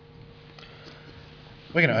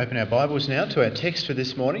We're going to open our Bibles now to our text for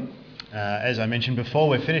this morning. As I mentioned before,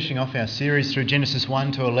 we're finishing off our series through Genesis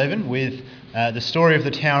 1 to 11 with the story of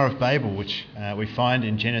the Tower of Babel, which we find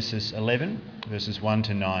in Genesis 11, verses 1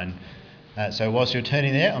 to 9. So whilst you're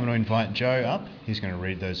turning there, I'm going to invite Joe up. He's going to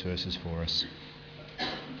read those verses for us.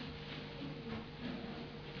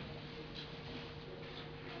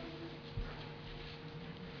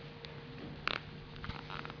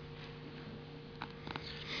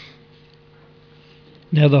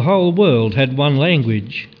 Now the whole world had one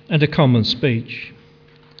language and a common speech.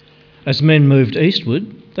 As men moved eastward,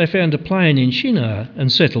 they found a plain in Shinar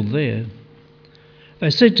and settled there. They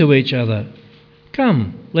said to each other,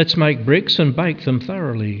 "Come, let's make bricks and bake them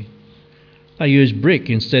thoroughly." They used brick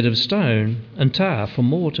instead of stone and tar for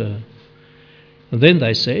mortar. And then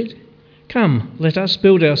they said, "Come, let us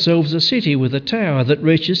build ourselves a city with a tower that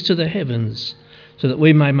reaches to the heavens, so that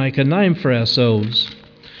we may make a name for ourselves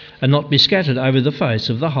and not be scattered over the face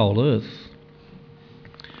of the whole earth."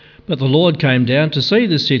 But the Lord came down to see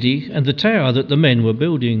the city and the tower that the men were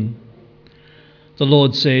building. The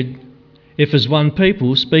Lord said, "If as one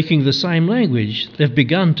people speaking the same language they've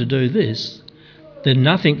begun to do this, then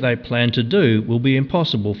nothing they plan to do will be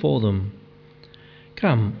impossible for them.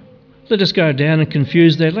 Come, let us go down and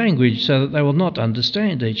confuse their language so that they will not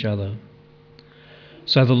understand each other."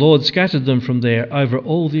 So the Lord scattered them from there over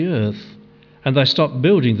all the earth, and they stopped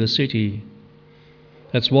building the city.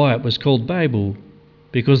 That's why it was called Babel,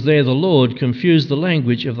 because there the Lord confused the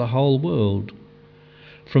language of the whole world.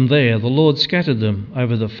 From there the Lord scattered them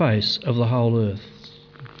over the face of the whole earth.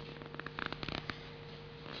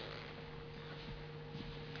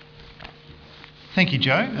 Thank you,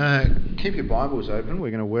 Joe. Keep your Bibles open.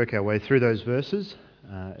 We're going to work our way through those verses.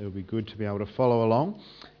 It'll be good to be able to follow along.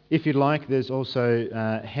 If you'd like, there's also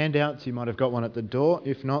handouts. You might have got one at the door.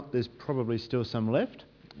 If not, there's probably still some left.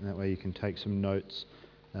 That way you can take some notes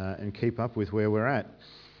and keep up with where we're at.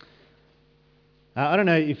 I don't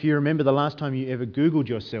know if you remember the last time you ever Googled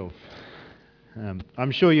yourself.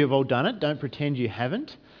 I'm sure you've all done it. Don't pretend you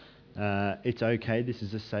haven't. It's okay. This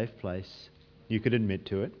is a safe place. You could admit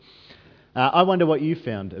to it. I wonder what you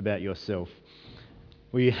found about yourself.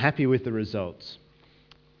 Were you happy with the results?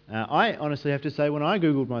 I honestly have to say, when I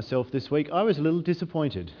Googled myself this week, I was a little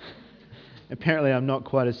disappointed. Apparently I'm not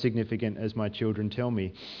quite as significant as my children tell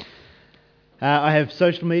me. I have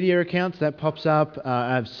social media accounts, that pops up.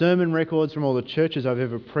 I have sermon records from all the churches I've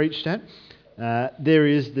ever preached at. There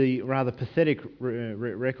is the rather pathetic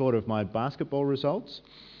record of my basketball results.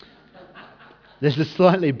 There's a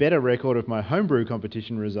slightly better record of my homebrew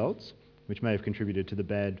competition results, which may have contributed to the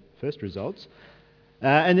bad first results.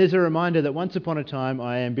 And there's a reminder that once upon a time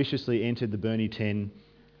I ambitiously entered the Burnie 10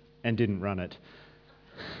 and didn't run it.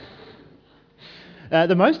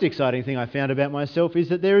 The most exciting thing I found about myself is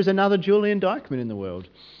that there is another Julian Dykman in the world.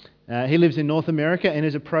 He lives in North America and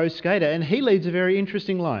is a pro skater, and he leads a very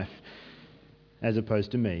interesting life, as opposed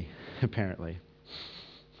to me, apparently.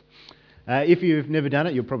 If you've never done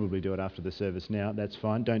it, you'll probably do it after the service now. That's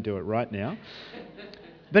fine. Don't do it right now.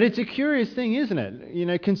 But it's a curious thing, isn't it? You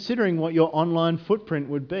know, considering what your online footprint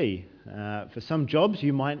would be. For some jobs,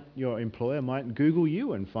 your employer might Google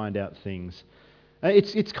you and find out things.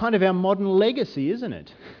 It's kind of our modern legacy, isn't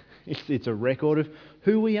it? It's a record of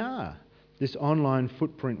who we are, this online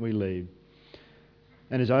footprint we leave.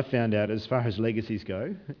 And as I found out, as far as legacies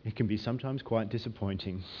go, it can be sometimes quite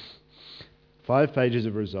disappointing. 5 pages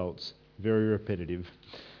of results, very repetitive.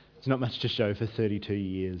 It's not much to show for 32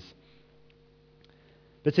 years.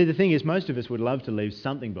 But see, the thing is, most of us would love to leave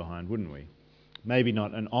something behind, wouldn't we? Maybe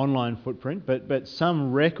not an online footprint, but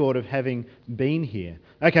some record of having been here.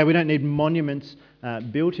 Okay, we don't need monuments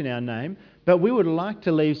built in our name, but we would like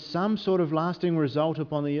to leave some sort of lasting result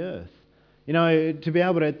upon the earth. You know, to be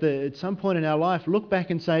able to, at some point in our life, look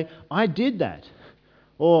back and say, I did that,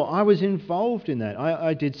 or I was involved in that.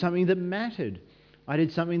 I did something that mattered. I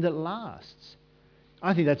did something that lasts.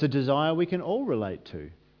 I think that's a desire we can all relate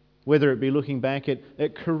to. Whether it be looking back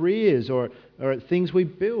at careers or at things we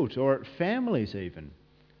built or at families even.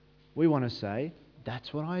 We want to say,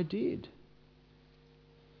 that's what I did.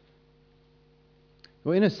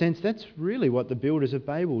 Well, in a sense, that's really what the builders of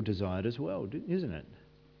Babel desired as well, isn't it?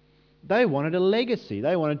 They wanted a legacy.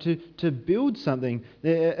 They wanted to build something,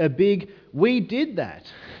 a big, we did that.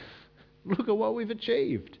 Look at what we've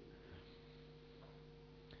achieved.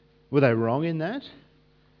 Were they wrong in that?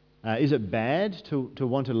 Is it bad to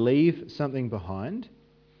want to leave something behind?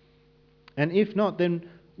 And if not, then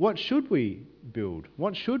what should we build?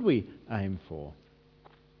 What should we aim for?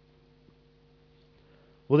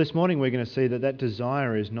 Well, this morning we're going to see that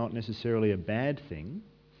desire is not necessarily a bad thing,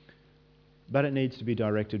 but it needs to be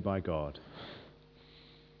directed by God.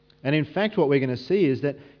 And in fact, what we're going to see is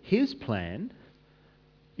that his plan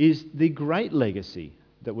is the great legacy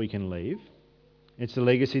that we can leave. It's the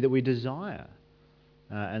legacy that we desire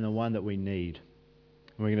and the one that we need.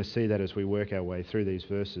 And we're going to see that as we work our way through these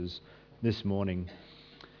verses this morning.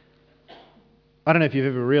 I don't know if you've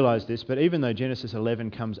ever realised this, but even though Genesis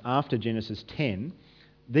 11 comes after Genesis 10,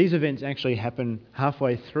 these events actually happen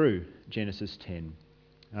halfway through Genesis 10.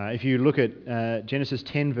 If you look at Genesis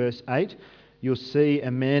 10 verse 8, you'll see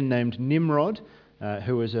a man named Nimrod,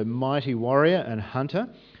 who was a mighty warrior and hunter.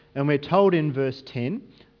 And we're told in verse 10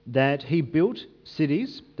 that he built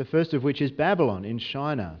cities, the first of which is Babylon in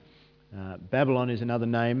Shinar. Babylon is another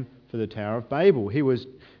name for the Tower of Babel. He was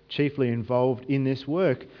chiefly involved in this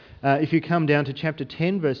work. If you come down to chapter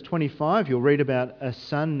 10, verse 25, you'll read about a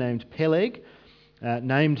son named Peleg,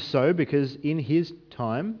 named so because in his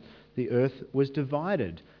time the earth was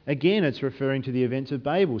divided. Again, it's referring to the events of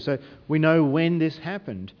Babel. So we know when this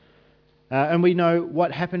happened. And we know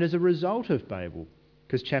what happened as a result of Babel,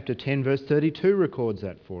 because chapter 10, verse 32 records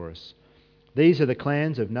that for us. These are the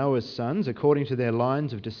clans of Noah's sons, according to their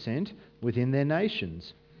lines of descent within their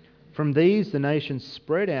nations. From these the nations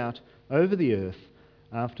spread out over the earth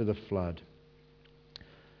after the flood.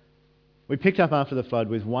 We picked up after the flood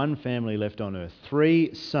with one family left on earth,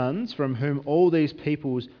 3 sons from whom all these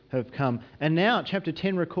peoples have come. And now chapter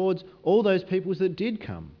 10 records all those peoples that did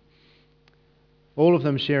come. All of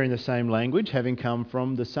them sharing the same language, having come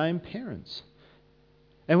from the same parents.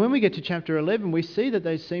 And when we get to chapter 11, we see that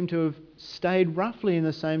they seem to have stayed roughly in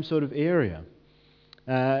the same sort of area.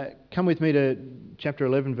 Come with me to chapter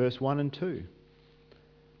 11, verse 1 and 2.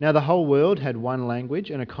 Now the whole world had one language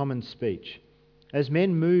and a common speech. As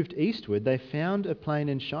men moved eastward, they found a plain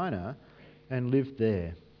in Shinar and lived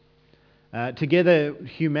there. Together,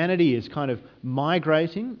 humanity is kind of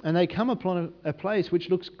migrating, and they come upon a place which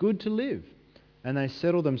looks good to live, and they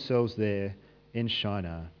settle themselves there in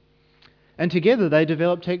Shinar. And together they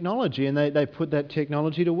develop technology, and they put that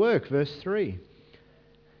technology to work. Verse 3.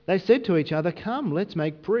 They said to each other, "Come, let's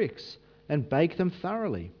make bricks and bake them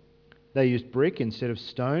thoroughly." They used brick instead of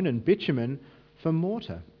stone and bitumen for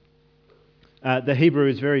mortar. The Hebrew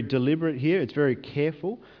is very deliberate here. It's very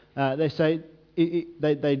careful. They say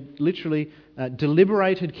they literally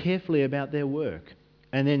deliberated carefully about their work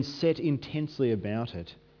and then set intensely about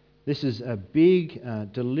it. This is a big,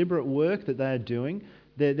 deliberate work that they are doing.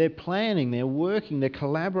 They're planning, they're working, they're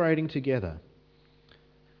collaborating together.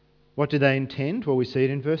 What do they intend? Well, we see it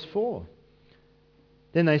in verse 4.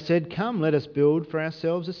 Then they said, "Come, let us build for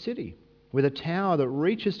ourselves a city with a tower that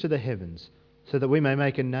reaches to the heavens, so that we may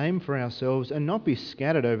make a name for ourselves and not be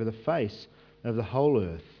scattered over the face of the whole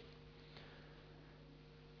earth."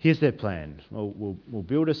 Here's their plan. We'll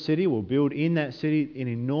build a city. We'll build in that city an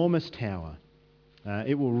enormous tower.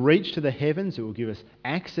 It will reach to the heavens. It will give us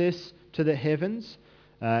access to the heavens.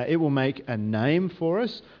 It will make a name for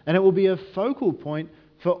us, and it will be a focal point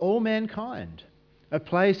for all mankind, a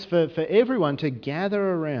place for everyone to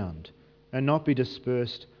gather around and not be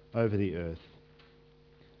dispersed over the earth.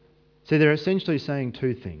 So they're essentially saying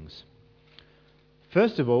 2 things.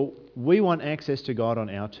 First of all, we want access to God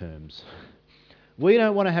on our terms. We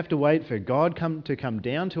don't want to have to wait for God to come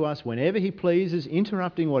down to us whenever he pleases,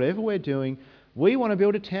 interrupting whatever we're doing. We want to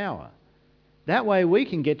build a tower. That way we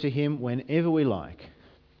can get to him whenever we like.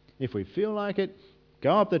 If we feel like it,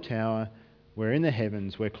 go up the tower. We're in the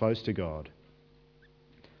heavens. We're close to God.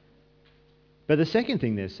 But the second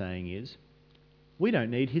thing they're saying is, we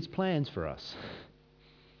don't need his plans for us.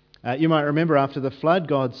 You might remember after the flood,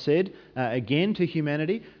 God said again to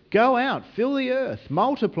humanity, "Go out, fill the earth,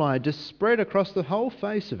 multiply, just spread across the whole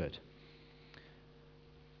face of it."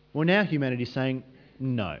 Well, now humanity's saying,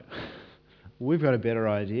 no, we've got a better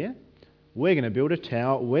idea. We're going to build a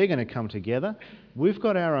tower. We're going to come together. We've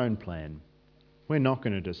got our own plan. We're not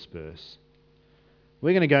going to disperse.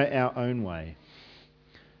 We're going to go our own way,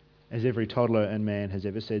 as every toddler and man has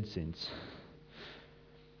ever said since.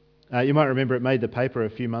 You might remember it made the paper a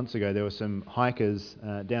few months ago. There were some hikers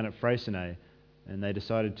down at Freycinet, and they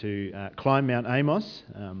decided to climb Mount Amos.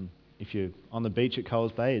 If you're on the beach at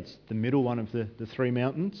Coles Bay, it's the middle one of the 3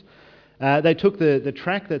 mountains. They took the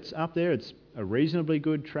track that's up there. It's a reasonably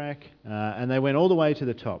good track, and they went all the way to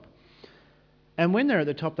the top. And when they're at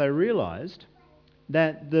the top, they realised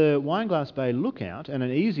that the Wineglass Bay lookout and an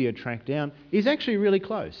easier track down is actually really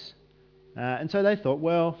close. And so they thought,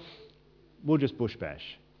 well, we'll just bush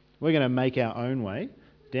bash. We're going to make our own way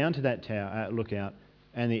down to that tower lookout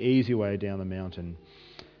and the easy way down the mountain.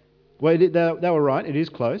 Well, they were right. It is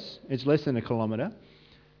close. It's less than 1 kilometre.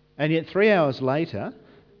 And yet 3 hours later,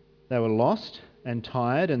 they were lost and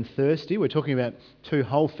tired and thirsty. We're talking about 2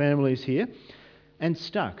 whole families here. and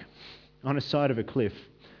stuck on a side of a cliff.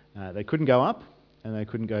 They couldn't go up and they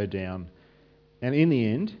couldn't go down. And in the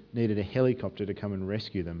end, needed a helicopter to come and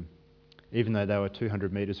rescue them, even though they were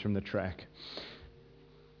 200 metres from the track.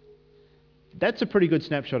 That's a pretty good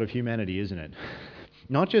snapshot of humanity, isn't it?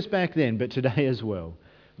 Not just back then, but today as well.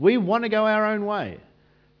 We want to go our own way.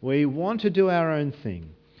 We want to do our own thing.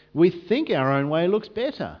 We think our own way looks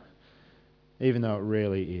better, even though it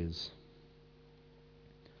rarely is.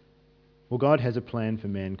 Well, God has a plan for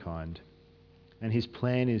mankind, and his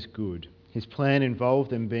plan is good. His plan involved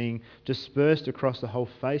them being dispersed across the whole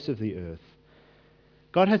face of the earth.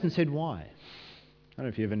 God hasn't said why. I don't know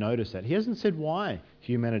if you ever noticed that. He hasn't said why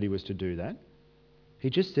humanity was to do that. He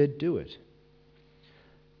just said, do it.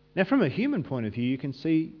 Now, from a human point of view, you can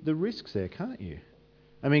see the risks there, can't you?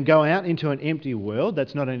 I mean, go out into an empty world,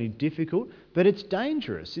 that's not only difficult, but it's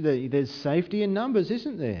dangerous. There's safety in numbers,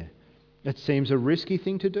 isn't there? It seems a risky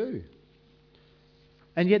thing to do.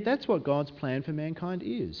 And yet that's what God's plan for mankind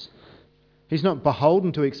is. He's not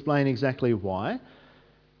beholden to explain exactly why.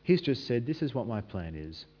 He's just said, this is what my plan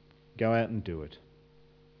is. Go out and do it.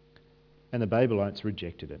 And the Babelites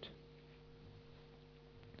rejected it.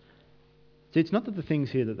 See, it's not that the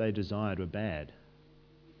things here that they desired were bad.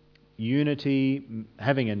 Unity,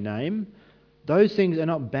 having a name, those things are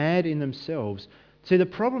not bad in themselves. See, the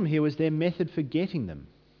problem here was their method for getting them.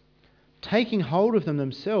 Taking hold of them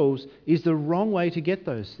themselves is the wrong way to get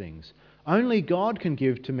those things. Only God can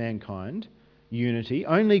give to mankind unity.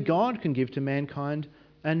 Only God can give to mankind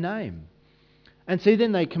a name. And see,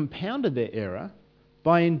 then they compounded their error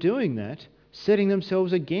by, in doing that, setting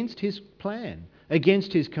themselves against his plan,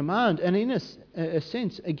 against his command, and in a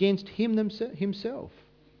sense, against himself.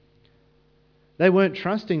 They weren't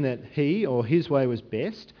trusting that he or his way was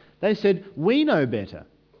best. They said, we know better.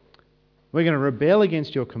 We're going to rebel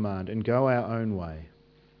against your command and go our own way.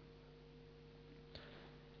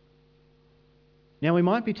 Now, we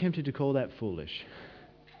might be tempted to call that foolish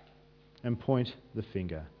and point the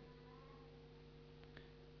finger.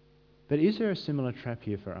 But is there a similar trap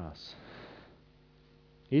here for us?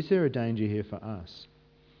 Is there a danger here for us?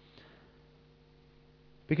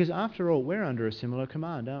 Because after all, we're under a similar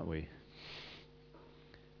command, aren't we?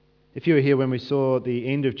 If you were here when we saw the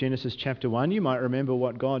end of Genesis chapter 1, you might remember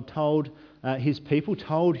what God told his people,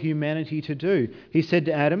 told humanity to do. He said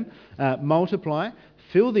to Adam, multiply,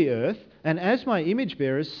 fill the earth, and as my image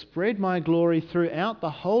bearers, spread my glory throughout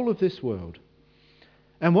the whole of this world.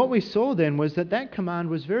 And what we saw then was that that command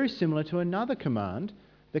was very similar to another command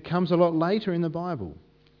that comes a lot later in the Bible.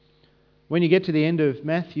 When you get to the end of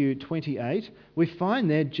Matthew 28, we find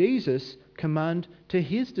there Jesus' command to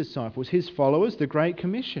his disciples, his followers, the Great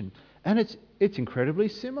Commission. And it's incredibly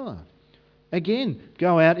similar. Again,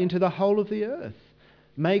 go out into the whole of the earth.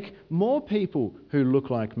 Make more people who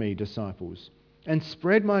look like me disciples. And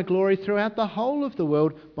spread my glory throughout the whole of the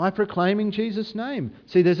world by proclaiming Jesus' name.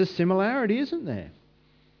 See, there's a similarity, isn't there?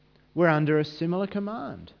 We're under a similar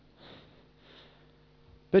command.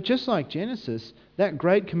 But just like Genesis, that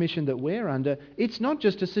Great Commission that we're under, it's not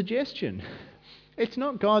just a suggestion. It's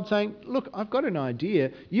not God saying, look, I've got an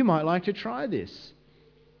idea, you might like to try this.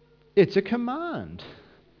 It's a command.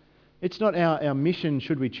 It's not our mission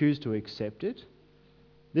should we choose to accept it.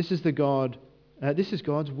 This is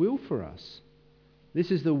God's will for us. This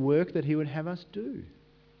is the work that he would have us do.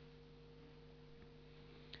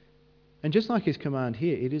 And just like his command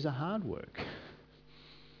here, it is a hard work.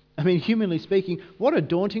 I mean, humanly speaking, what a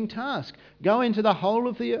daunting task. Go into the whole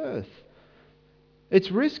of the earth.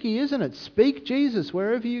 It's risky, isn't it? Speak Jesus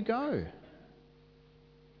wherever you go.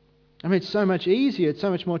 I mean, it's so much easier, it's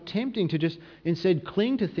so much more tempting to just instead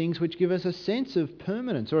cling to things which give us a sense of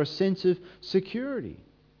permanence or a sense of security.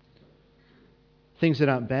 Things that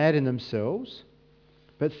aren't bad in themselves,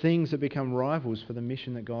 but things that become rivals for the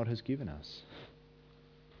mission that God has given us.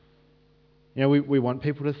 You know, we want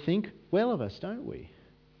people to think well of us, don't we?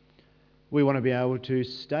 We want to be able to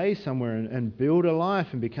stay somewhere and build a life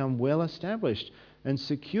and become well established and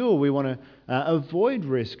secure. We want to avoid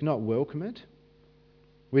risk, not welcome it.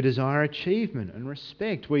 We desire achievement and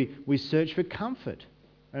respect. We search for comfort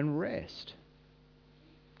and rest.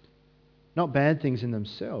 Not bad things in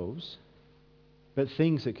themselves, but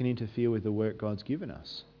things that can interfere with the work God's given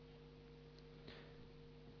us.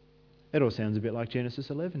 It all sounds a bit like Genesis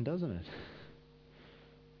 11, doesn't it?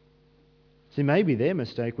 See, maybe their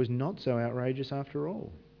mistake was not so outrageous after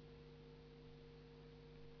all.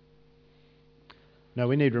 No,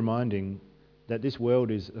 we need reminding that this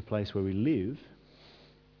world is a place where we live,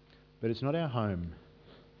 but it's not our home.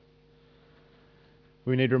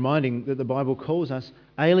 We need reminding that the Bible calls us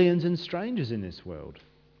aliens and strangers in this world.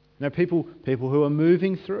 People who are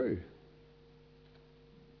moving through.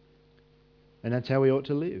 And that's how we ought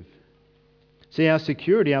to live. See, our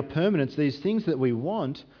security, our permanence, these things that we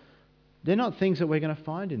want, they're not things that we're going to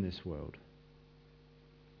find in this world.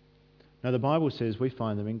 No, the Bible says we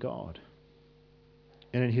find them in God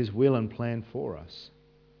and in His will and plan for us.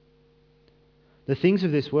 The things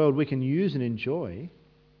of this world we can use and enjoy,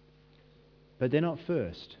 but they're not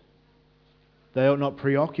first. They ought not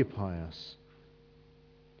preoccupy us.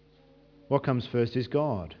 What comes first is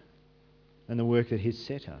God and the work that He's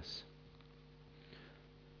set us.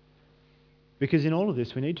 Because in all of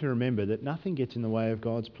this, we need to remember that nothing gets in the way of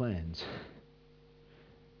God's plans.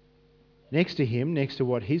 Next to Him, next to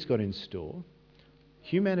what He's got in store,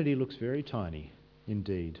 humanity looks very tiny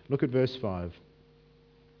indeed. Look at verse 5.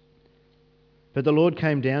 But the Lord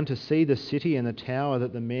came down to see the city and the tower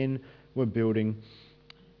that the men were building.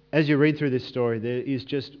 As you read through this story, there is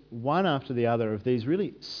just one after the other of these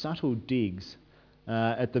really subtle digs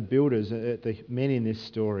at the builders, at the men in this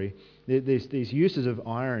story. There's these uses of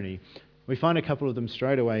irony. We find a couple of them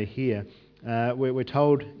straight away here. We're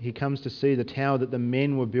told he comes to see the tower that the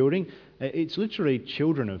men were building. It's literally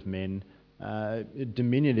children of men, a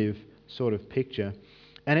diminutive sort of picture.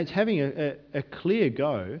 And it's having a clear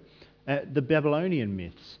go at the Babylonian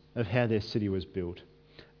myths of how their city was built.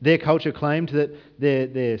 Their culture claimed that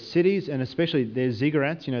their cities, and especially their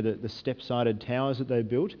ziggurats, the step-sided towers that they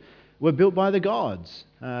built, were built by the gods.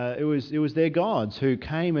 It was their gods who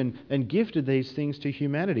came and gifted these things to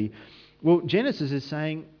humanity. Well, Genesis is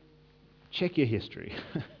saying, check your history.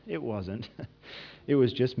 It wasn't. It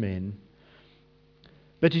was just men.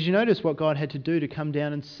 But did you notice what God had to do to come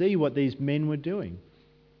down and see what these men were doing?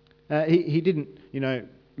 He didn't,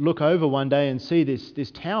 look over one day and see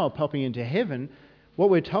this tower popping into heaven. What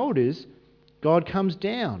we're told is God comes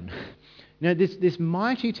down. This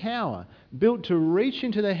mighty tower, built to reach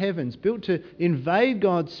into the heavens, built to invade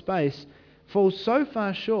God's space, falls so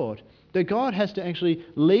far short that God has to actually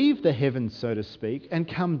leave the heavens, so to speak, and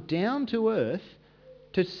come down to earth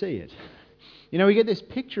to see it. We get this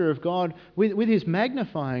picture of God with His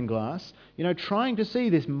magnifying glass, trying to see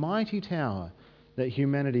this mighty tower that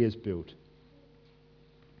humanity has built.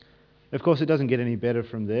 Of course, it doesn't get any better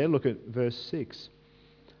from there. Look at verse 6.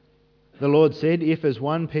 The Lord said, "If as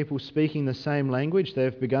one people speaking the same language they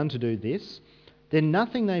have begun to do this, then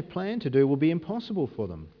nothing they plan to do will be impossible for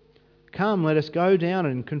them. Come, let us go down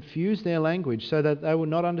and confuse their language so that they will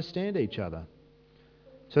not understand each other."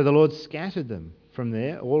 So the Lord scattered them from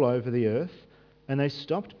there all over the earth, and they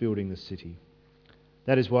stopped building the city.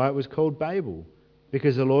 That is why it was called Babel,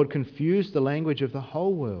 because the Lord confused the language of the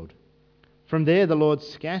whole world. From there the Lord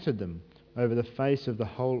scattered them over the face of the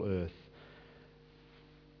whole earth.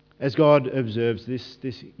 As God observes,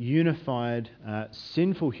 this unified,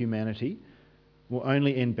 sinful humanity will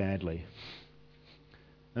only end badly.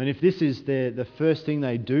 And if this is the first thing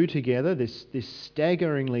they do together, this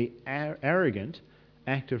staggeringly arrogant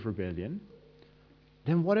act of rebellion,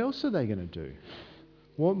 then what else are they going to do?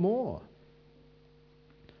 What more?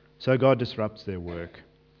 So God disrupts their work.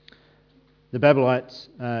 The Babylonites,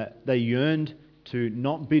 they yearned to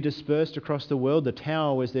not be dispersed across the world. The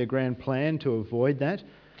tower was their grand plan to avoid that.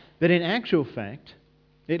 But in actual fact,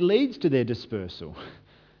 it leads to their dispersal.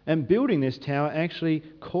 And building this tower actually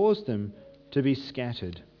caused them to be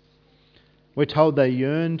scattered. We're told they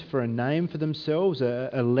yearned for a name for themselves,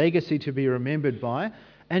 a legacy to be remembered by,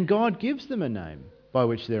 and God gives them a name by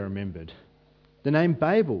which they're remembered. The name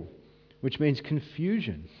Babel, which means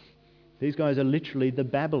confusion. These guys are literally the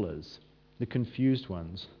babblers, the confused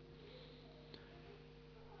ones.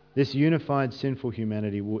 This unified sinful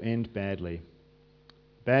humanity will end badly.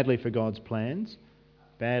 Badly for God's plans,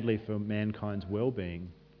 badly for mankind's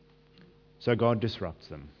well-being. So God disrupts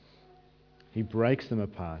them. He breaks them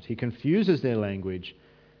apart. He confuses their language,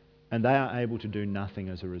 and they are able to do nothing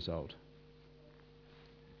as a result.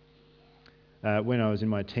 When I was in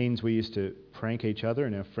my teens, we used to prank each other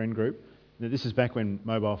in our friend group. Now, this is back when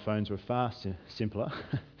mobile phones were far simpler,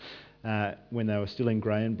 when they were still in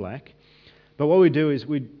grey and black. But what we'd do is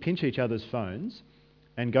we'd pinch each other's phones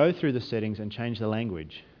and go through the settings and change the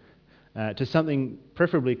language to something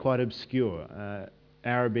preferably quite obscure,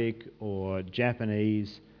 Arabic or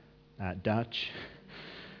Japanese, Dutch.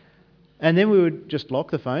 And then we would just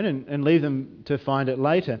lock the phone and leave them to find it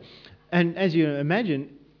later. And as you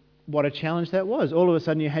imagine, what a challenge that was. All of a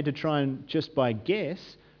sudden you had to try and, just by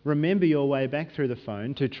guess, remember your way back through the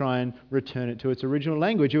phone to try and return it to its original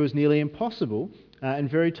language. It was nearly impossible and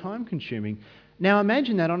very time-consuming. Now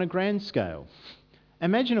imagine that on a grand scale.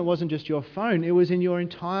 Imagine it wasn't just your phone, it was in your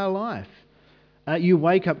entire life. You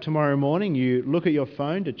wake up tomorrow morning, you look at your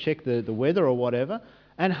phone to check the weather or whatever,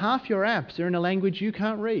 and half your apps are in a language you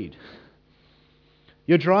can't read.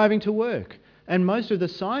 You're driving to work. And most of the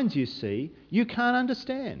signs you see, you can't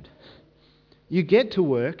understand. You get to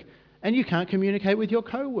work and you can't communicate with your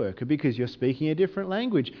co-worker because you're speaking a different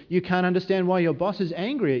language. You can't understand why your boss is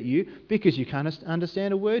angry at you because you can't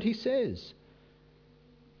understand a word he says.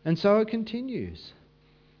 And so it continues.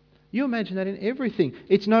 You imagine that in everything.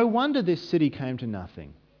 It's no wonder this city came to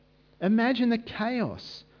nothing. Imagine the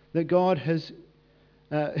chaos that God has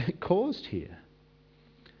caused here.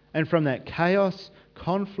 And from that chaos,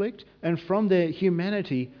 conflict, and from their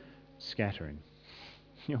humanity, scattering.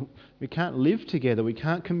 We can't live together. We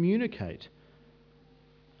can't communicate.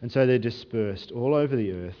 And so they're dispersed all over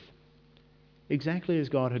the earth, exactly as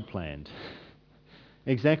God had planned,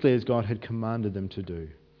 exactly as God had commanded them to do.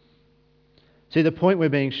 See, the point we're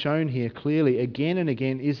being shown here clearly again and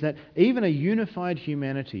again is that even a unified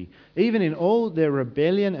humanity, even in all their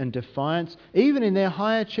rebellion and defiance, even in their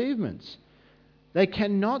high achievements, they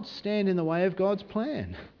cannot stand in the way of God's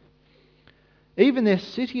plan. Even their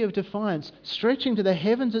city of defiance, stretching to the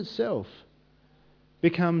heavens itself,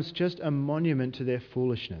 becomes just a monument to their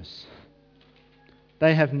foolishness.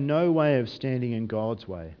 They have no way of standing in God's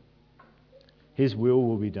way. His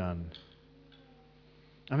will be done.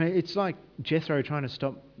 I mean, it's like Jethro trying to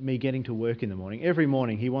stop me getting to work in the morning. Every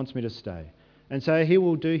morning he wants me to stay. And so he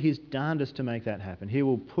will do his darndest to make that happen. He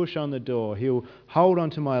will push on the door. He'll hold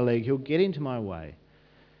onto my leg. He'll get into my way.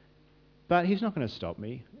 But he's not going to stop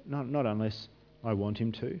me, not unless I want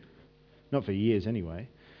him to. Not for years anyway.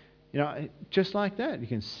 Just like that. You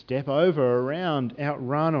can step over, around,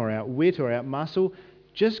 outrun or outwit or outmuscle.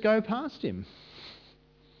 Just go past him.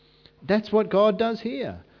 That's what God does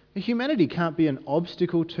here. Humanity can't be an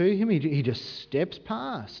obstacle to him. He just steps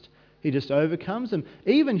past. He just overcomes them.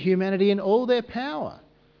 Even humanity in all their power,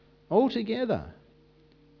 all together.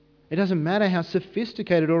 It doesn't matter how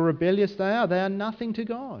sophisticated or rebellious they are nothing to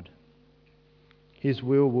God. His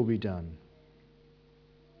will be done.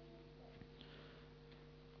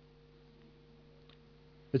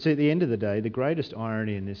 But see, at the end of the day, the greatest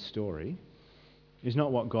irony in this story is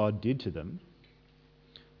not what God did to them.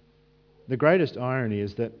 The greatest irony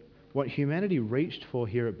is that what humanity reached for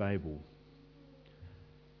here at Babel,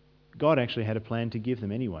 God actually had a plan to give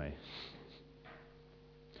them anyway.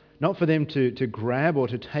 Not for them to grab or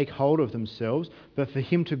to take hold of themselves, but for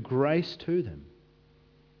him to grace to them.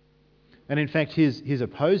 And in fact, his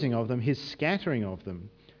opposing of them, his scattering of them,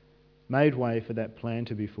 made way for that plan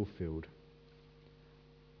to be fulfilled.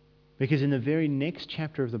 Because in the very next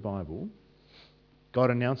chapter of the Bible,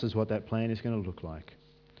 God announces what that plan is going to look like.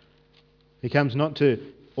 He comes not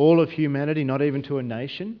to all of humanity, not even to a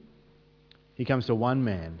nation. He comes to one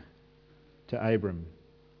man, to Abram.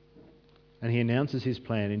 And he announces his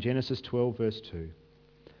plan in Genesis 12 verse 2.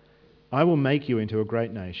 I will make you into a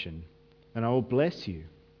great nation, and I will bless you.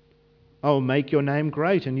 I will make your name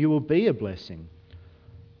great, and you will be a blessing.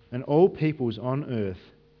 And all peoples on earth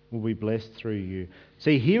will be blessed through you.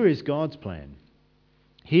 See, here is God's plan.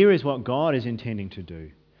 Here is what God is intending to do.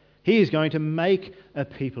 He is going to make a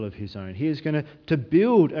people of his own. He is going to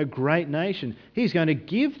build a great nation. He's going to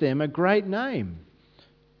give them a great name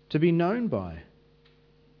to be known by.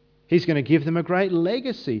 He's going to give them a great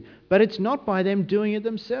legacy, but it's not by them doing it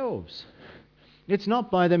themselves. It's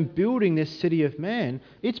not by them building this city of man.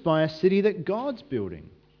 It's by a city that God's building.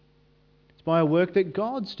 It's by a work that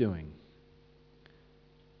God's doing.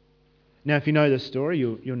 Now, if you know the story,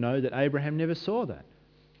 you'll know that Abraham never saw that.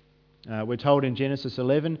 We're told in Genesis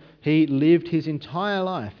 11, he lived his entire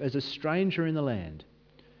life as a stranger in the land.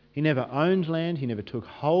 He never owned land. He never took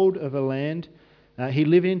hold of a land. He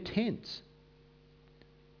lived in tents.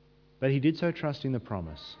 But he did so trusting the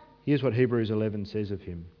promise. Here's what Hebrews 11 says of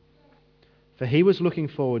him. For he was looking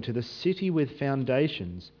forward to the city with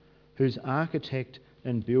foundations, whose architect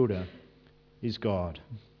and builder is God.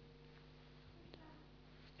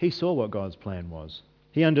 He saw what God's plan was.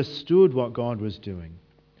 He understood what God was doing.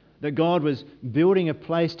 That God was building a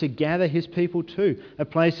place to gather his people to, a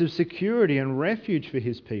place of security and refuge for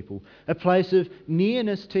his people, a place of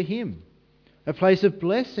nearness to him, a place of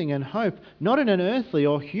blessing and hope, not in an earthly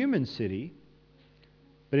or human city,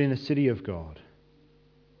 but in a city of God.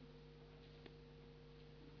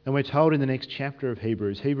 And we're told in the next chapter of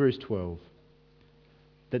Hebrews, Hebrews 12,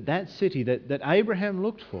 that city that Abraham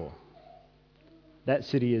looked for, that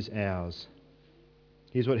city is ours.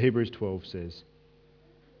 Here's what Hebrews 12 says.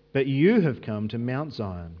 But you have come to Mount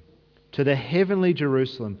Zion, to the heavenly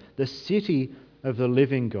Jerusalem, the city of the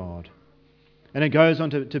living God. And it goes on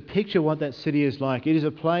to picture what that city is like. It is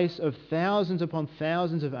a place of thousands upon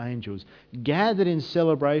thousands of angels gathered in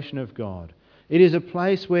celebration of God. It is a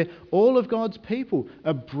place where all of God's people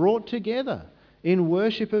are brought together in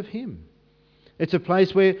worship of him. It's a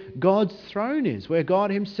place where God's throne is, where God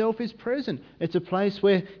himself is present. It's a place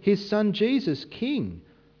where his son Jesus, King,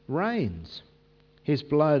 reigns, his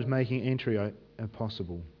blood making entry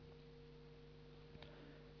possible.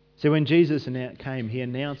 So when Jesus came, he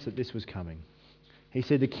announced that this was coming. He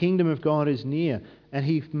said the kingdom of God is near, and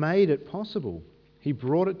he made it possible. He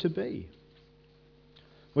brought it to be.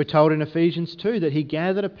 We're told in Ephesians 2 that he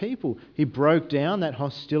gathered a people. He broke down that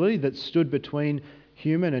hostility that stood between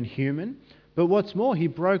human and human. But what's more, he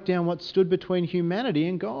broke down what stood between humanity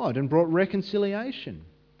and God and brought reconciliation.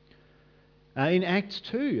 In Acts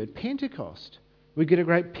 2, at Pentecost, we get a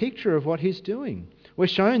great picture of what he's doing. We're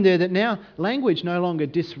shown there that now language no longer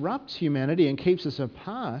disrupts humanity and keeps us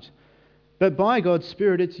apart, but by God's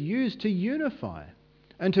Spirit it's used to unify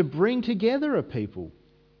and to bring together a people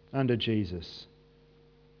under Jesus.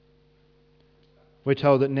 We're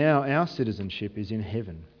told that now our citizenship is in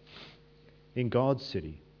heaven, in God's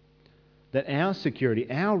city. That our security,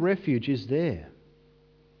 our refuge is there.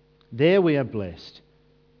 There we are blessed.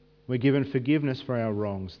 We're given forgiveness for our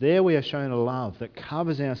wrongs. There we are shown a love that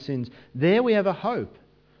covers our sins. There we have a hope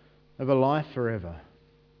of a life forever.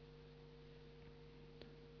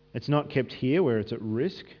 It's not kept here where it's at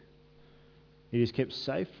risk. It is kept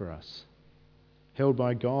safe for us, held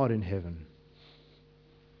by God in heaven.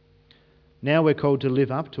 Now we're called to live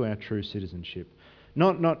up to our true citizenship.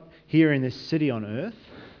 Not here in this city on earth,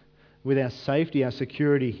 with our safety, our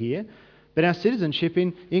security here, but our citizenship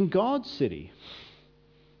in God's city,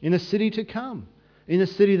 in the city to come, in the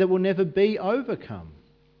city that will never be overcome,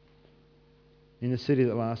 in the city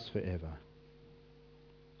that lasts forever.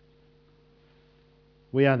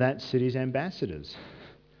 We are that city's ambassadors.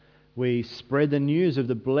 We spread the news of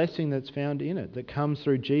the blessing that's found in it, that comes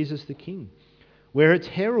through Jesus the King. Where its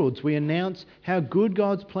heralds, we announce how good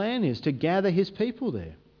God's plan is to gather his people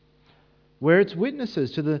there. Where it's witnesses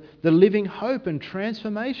to the living hope and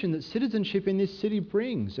transformation that citizenship in this city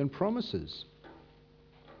brings and promises.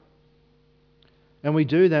 And we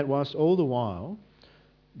do that whilst all the while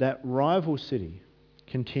that rival city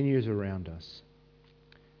continues around us.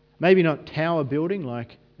 Maybe not tower building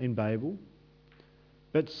like in Babel,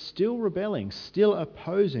 but still rebelling, still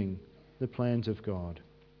opposing the plans of God.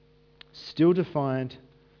 Still defiant,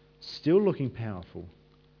 still looking powerful,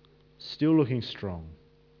 still looking strong.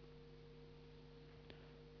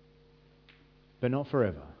 But not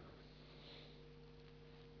forever.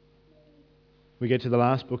 We get to the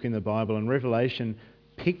last book in the Bible, and Revelation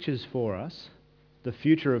pictures for us the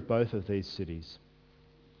future of both of these cities.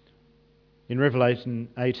 In Revelation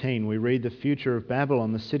 18, we read the future of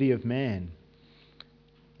Babylon, the city of man.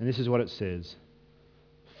 And this is what it says.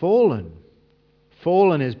 Fallen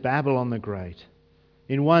is Babylon the Great.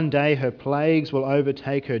 In one day her plagues will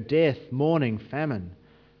overtake her, death, mourning, famine.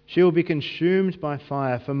 She will be consumed by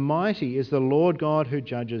fire, for mighty is the Lord God who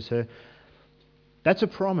judges her. That's a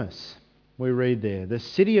promise we read there. The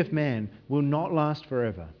city of man will not last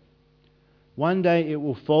forever. One day it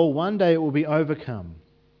will fall, one day it will be overcome.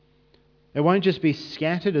 It won't just be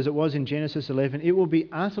scattered as it was in Genesis 11, it will be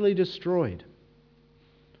utterly destroyed.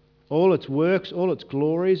 All its works, all its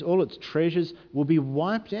glories, all its treasures will be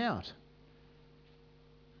wiped out.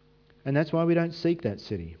 And that's why we don't seek that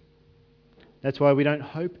city. That's why we don't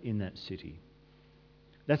hope in that city.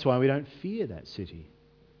 That's why we don't fear that city.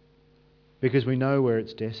 Because we know where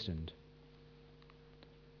it's destined.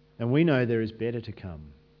 And we know there is better to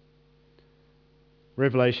come.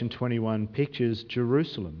 Revelation 21 pictures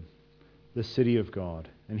Jerusalem, the city of God.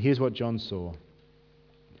 And here's what John saw.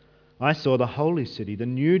 I saw the holy city, the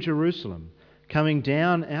new Jerusalem, coming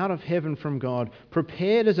down out of heaven from God,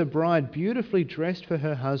 prepared as a bride beautifully dressed for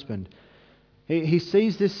her husband. He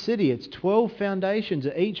sees this city, its 12 foundations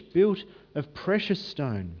are each built of precious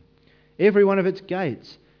stone. Every one of its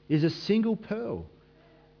gates is a single pearl.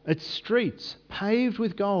 Its streets paved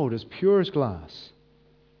with gold as pure as glass.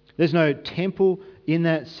 There's no temple in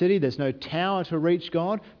that city. There's no tower to reach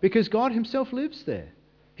God because God himself lives there.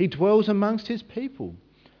 He dwells amongst his people.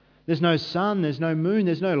 There's no sun, there's no moon,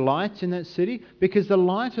 there's no lights in that city because the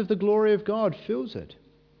light of the glory of God fills it.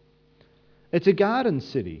 It's a garden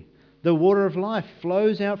city. The water of life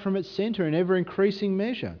flows out from its centre in ever-increasing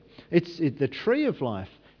measure. The tree of life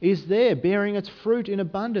is there, bearing its fruit in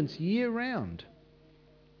abundance year-round.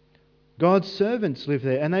 God's servants live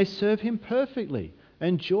there, and they serve him perfectly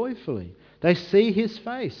and joyfully. They see his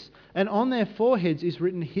face, and on their foreheads is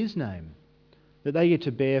written his name, that they get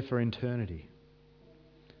to bear for eternity.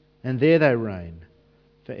 And there they reign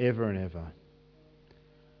forever and ever.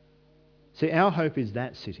 See, our hope is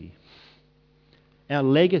that city. Our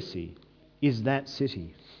legacy is that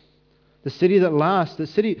city. The city that lasts, the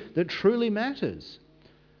city that truly matters.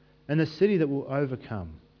 and the city that will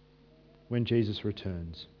overcome when Jesus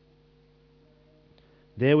returns.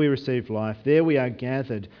 There we receive life. There we are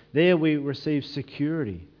gathered. There we receive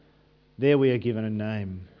security. There we are given a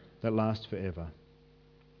name that lasts forever.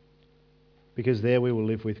 Because there we will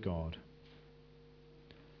live with God.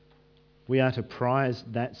 We are to prize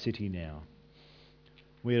that city now.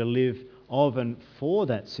 We are to live of and for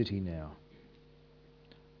that city now.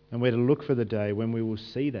 And we're to look for the day when we will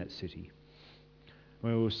see that city.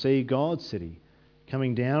 When we will see God's city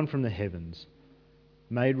coming down from the heavens,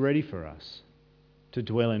 made ready for us to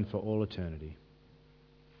dwell in for all eternity.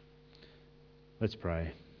 Let's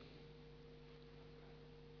pray.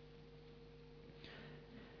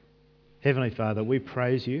 Heavenly Father, we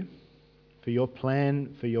praise you for your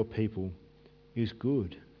plan for your people is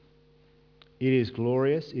good. It is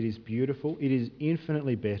glorious, it is beautiful, it is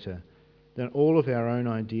infinitely better than all of our own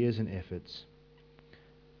ideas and efforts.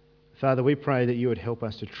 Father, we pray that you would help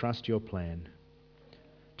us to trust your plan,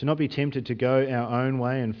 to not be tempted to go our own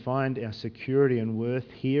way and find our security and worth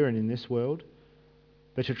here and in this world,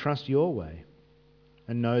 but to trust your way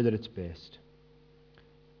and know that it's best.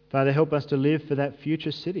 Father, help us to live for that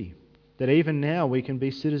future city that even now we can be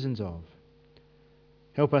citizens of.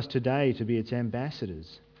 Help us today to be its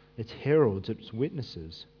ambassadors, its heralds, its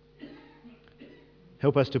witnesses.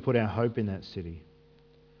 Help us to put our hope in that city,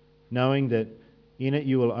 knowing that in it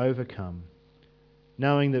you will overcome,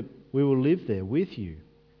 knowing that we will live there with you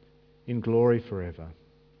in glory forever.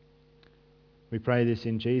 We pray this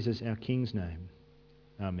in Jesus, our King's name.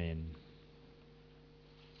 Amen.